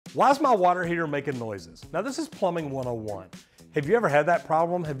Why is my water heater making noises? Now this is plumbing 101. Have you ever had that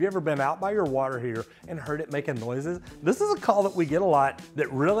problem? Have you ever been out by your water heater and heard it making noises? This is a call that we get a lot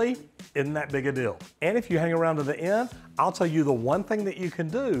that really isn't that big a deal. And if you hang around to the end, I'll tell you the one thing that you can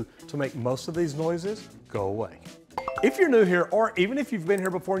do to make most of these noises go away. If you're new here, or even if you've been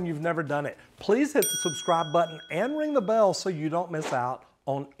here before and you've never done it, please hit the subscribe button and ring the bell so you don't miss out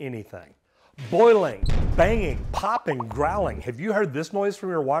on anything. Boiling, banging, popping, growling. Have you heard this noise from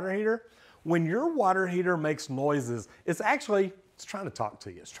your water heater? When your water heater makes noises, it's trying to talk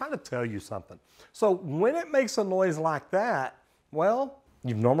to you. It's trying to tell you something. So when it makes a noise like that, well,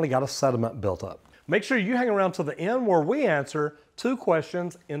 you've normally got a sediment built up. Make sure you hang around to the end where we answer 2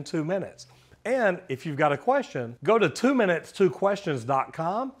 questions in 2 minutes. And if you've got a question, go to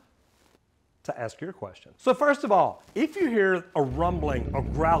 2minutes2questions.com to ask your question. So first of all, if you hear a rumbling or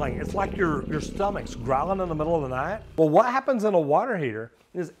growling, it's like your stomach's growling in the middle of the night. Well, what happens in a water heater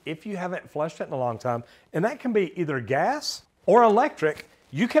is if you haven't flushed it in a long time, and that can be either gas or electric,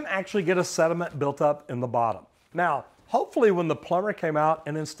 you can actually get a sediment built up in the bottom. Now, hopefully when the plumber came out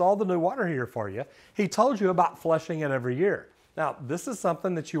and installed the new water heater for you, he told you about flushing it every year. Now, this is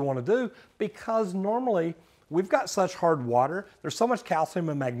something that you want to do because normally we've got such hard water, there's so much calcium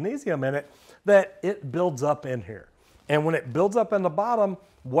and magnesium in it that it builds up in here. And when it builds up in the bottom,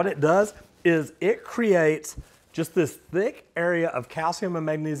 what it does is it creates just this thick area of calcium and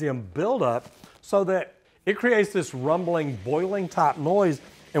magnesium buildup so that it creates this rumbling, boiling type noise.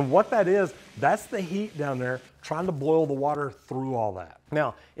 And what that is, that's the heat down there trying to boil the water through all that.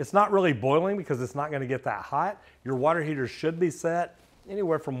 Now, it's not really boiling because it's not going to get that hot. Your water heater should be set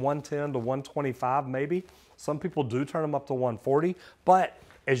anywhere from 110 to 125 maybe. Some people do turn them up to 140, but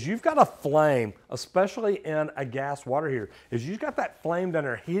as you've got a flame, especially in a gas water heater, as you've got that flame down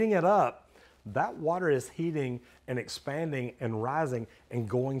there heating it up, that water is heating and expanding and rising and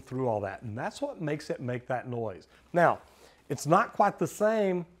going through all that. And that's what makes it make that noise. Now, it's not quite the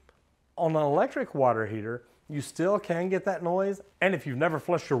same on an electric water heater. You still can get that noise. And if you've never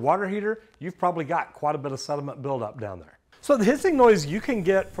flushed your water heater, you've probably got quite a bit of sediment buildup down there. So the hissing noise you can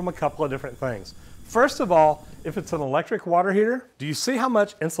get from a couple of different things. First of all, if it's an electric water heater, do you see how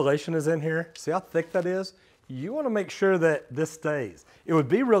much insulation is in here? See how thick that is? You want to make sure that this stays. It would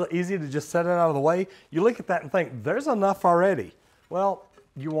be really easy to just set it out of the way. You look at that and think, there's enough already. Well,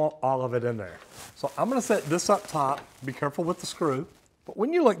 you want all of it in there. So I'm going to set this up top. Be careful with the screw. But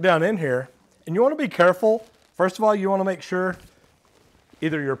when you look down in here, and you want to be careful, first of all, you want to make sure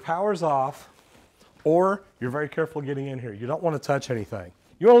either your power's off or you're very careful getting in here. You don't want to touch anything.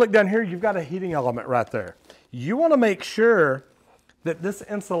 You want to look down here, you've got a heating element right there. You want to make sure that this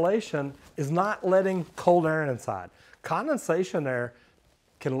insulation is not letting cold air inside. Condensation there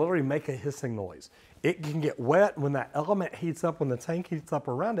can literally make a hissing noise. It can get wet when that element heats up, when the tank heats up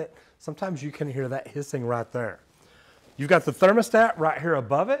around it. Sometimes you can hear that hissing right there. You've got the thermostat right here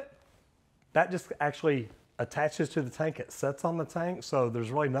above it. That just actually attaches to the tank. It sets on the tank, so there's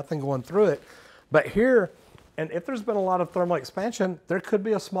really nothing going through it. But here, and if there's been a lot of thermal expansion, there could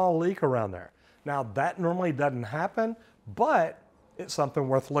be a small leak around there. Now, that normally doesn't happen, but it's something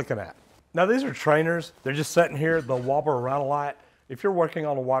worth looking at. Now, these are trainers. They're just sitting here. They'll wobble around a lot. If you're working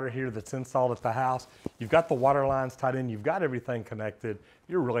on a water heater that's installed at the house, you've got the water lines tied in, you've got everything connected,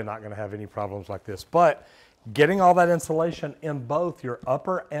 you're really not going to have any problems like this. But getting all that insulation in both your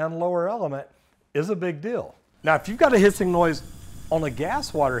upper and lower element is a big deal. Now, if you've got a hissing noise on a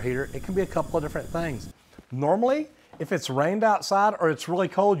gas water heater, it can be a couple of different things. Normally, if it's rained outside or it's really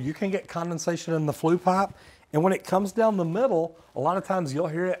cold, you can get condensation in the flue pipe. And when it comes down the middle, a lot of times you'll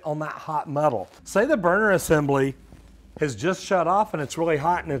hear it on that hot metal. Say the burner assembly has just shut off and it's really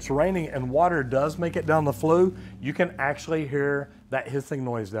hot and it's raining and water does make it down the flue, you can actually hear that hissing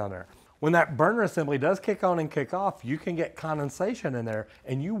noise down there. When that burner assembly does kick on and kick off, you can get condensation in there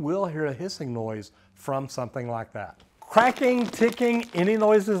and you will hear a hissing noise from something like that. Cracking, ticking, any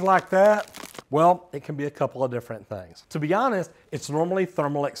noises like that, well, it can be a couple of different things. To be honest, it's normally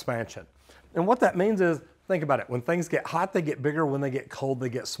thermal expansion. And what that means is, think about it, when things get hot, they get bigger. When they get cold, they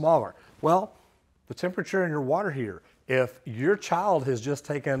get smaller. Well, the temperature in your water heater, if your child has just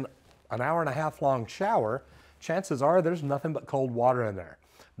taken an hour-and-a-half long shower, chances are there's nothing but cold water in there.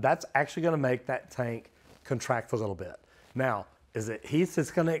 That's actually going to make that tank contract a little bit. Now, as it heats,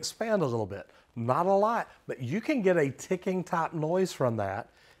 it's going to expand a little bit. Not a lot, but you can get a ticking type noise from that,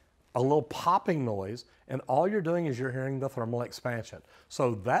 a little popping noise, and all you're doing is you're hearing the thermal expansion.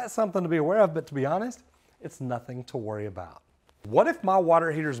 So that's something to be aware of, but to be honest, it's nothing to worry about. What if my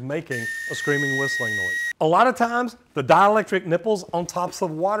water heater's making a screaming, whistling noise? A lot of times, the dielectric nipples on tops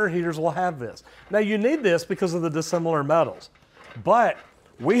of water heaters will have this. Now, you need this because of the dissimilar metals, but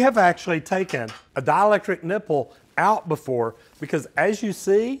We have actually taken a dielectric nipple out before because, as you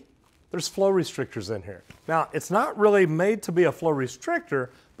see, there's flow restrictors in here. Now, it's not really made to be a flow restrictor,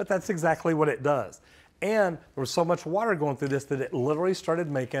 but that's exactly what it does. And there was so much water going through this that it literally started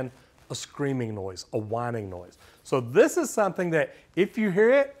making a screaming noise, a whining noise. So this is something that if you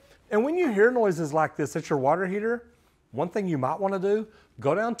hear it, and when you hear noises like this at your water heater, one thing you might want to do,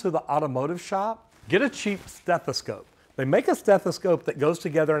 go down to the automotive shop, get a cheap stethoscope. They make a stethoscope that goes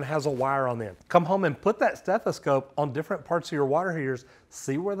together and has a wire on the end. Come home and put that stethoscope on different parts of your water heaters,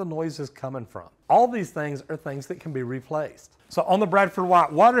 see where the noise is coming from. All these things are things that can be replaced. So on the Bradford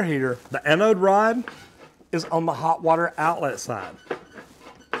White water heater, the anode rod is on the hot water outlet side.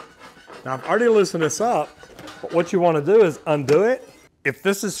 Now I've already loosened this up, but what you want to do is undo it. If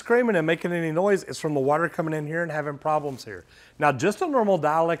this is screaming and making any noise, it's from the water coming in here and having problems here. Now just a normal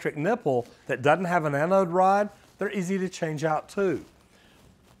dielectric nipple that doesn't have an anode rod, they're easy to change out too.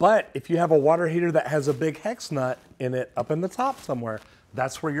 But if you have a water heater that has a big hex nut in it up in the top somewhere,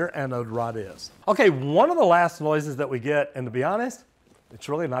 that's where your anode rod is. Okay, one of the last noises that we get, and to be honest, it's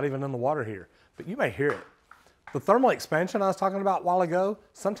really not even in the water heater, but you may hear it. The thermal expansion I was talking about a while ago,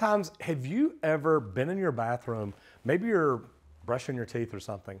 sometimes have you ever been in your bathroom, maybe you're brushing your teeth or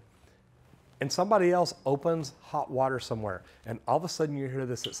something, and somebody else opens hot water somewhere, and all of a sudden you hear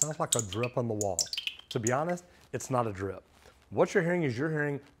this, it sounds like a drip on the wall. To be honest, it's not a drip. What you're hearing is you're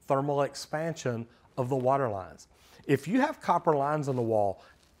hearing thermal expansion of the water lines. If you have copper lines on the wall,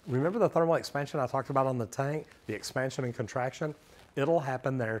 remember the thermal expansion I talked about on the tank, the expansion and contraction? It'll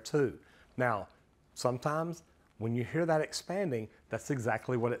happen there too. Now, sometimes when you hear that expanding, that's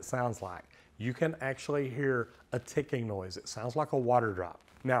exactly what it sounds like. You can actually hear a ticking noise. It sounds like a water drop.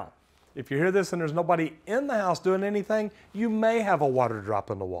 Now, if you hear this and there's nobody in the house doing anything, you may have a water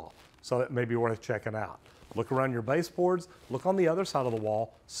drop in the wall. So it may be worth checking out. Look around your baseboards, look on the other side of the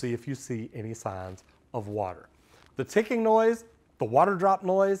wall, see if you see any signs of water. The ticking noise, the water drop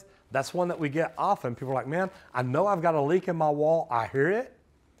noise, that's one that we get often. People are like, man, I know I've got a leak in my wall, I hear it.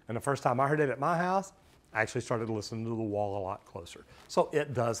 And the first time I heard it at my house, I actually started listening to the wall a lot closer. So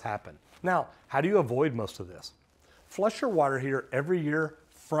it does happen. Now, how do you avoid most of this? Flush your water heater every year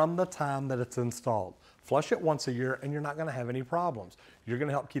from the time that it's installed. Flush it once a year and you're not gonna have any problems. You're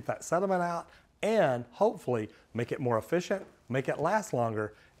gonna help keep that sediment out and hopefully make it more efficient, make it last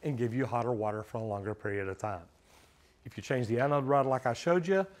longer, and give you hotter water for a longer period of time. If you change the anode rod like I showed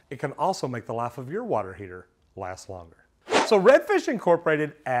you, it can also make the life of your water heater last longer. So Redfish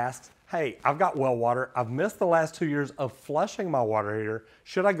Incorporated asks, hey, I've got well water. I've missed the last 2 years of flushing my water heater.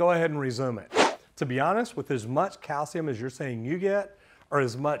 Should I go ahead and resume it? To be honest, with as much calcium as you're saying you get, or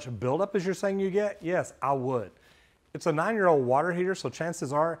as much buildup as you're saying you get, yes, I would. It's a 9-year-old water heater, so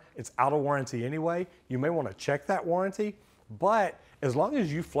chances are it's out of warranty anyway. You may want to check that warranty, but as long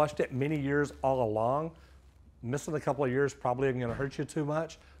as you flushed it many years all along, missing a couple of years probably isn't going to hurt you too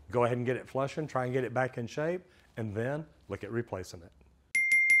much. Go ahead and get it flushing, try and get it back in shape, and then look at replacing it.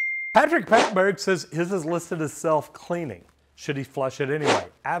 Patrick Packberg says his is listed as self-cleaning. Should he flush it anyway?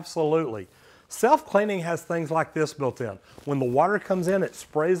 Absolutely. Self-cleaning has things like this built in. When the water comes in, it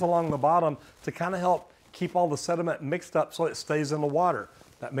sprays along the bottom to kind of help keep all the sediment mixed up so it stays in the water.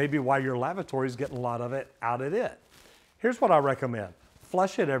 That may be why your lavatory is getting a lot of it out at it. Here's what I recommend.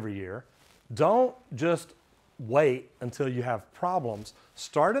 Flush it every year. Don't just wait until you have problems.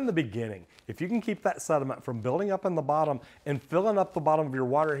 Start in the beginning. If you can keep that sediment from building up in the bottom and filling up the bottom of your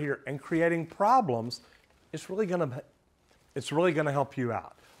water heater and creating problems, it's really gonna help you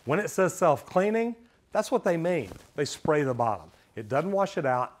out. When it says self-cleaning, that's what they mean. They spray the bottom. It doesn't wash it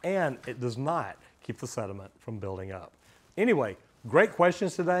out and it does not keep the sediment from building up. Anyway, great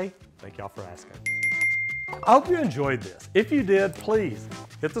questions today. Thank y'all for asking. I hope you enjoyed this. If you did, please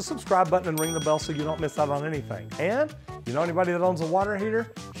hit the subscribe button and ring the bell so you don't miss out on anything. And you know anybody that owns a water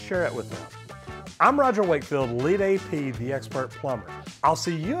heater, share it with them. I'm Roger Wakefield, Lead AP, the Expert Plumber. I'll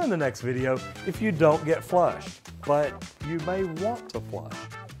see you in the next video if you don't get flushed, but you may want to flush.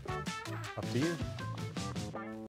 Up to you.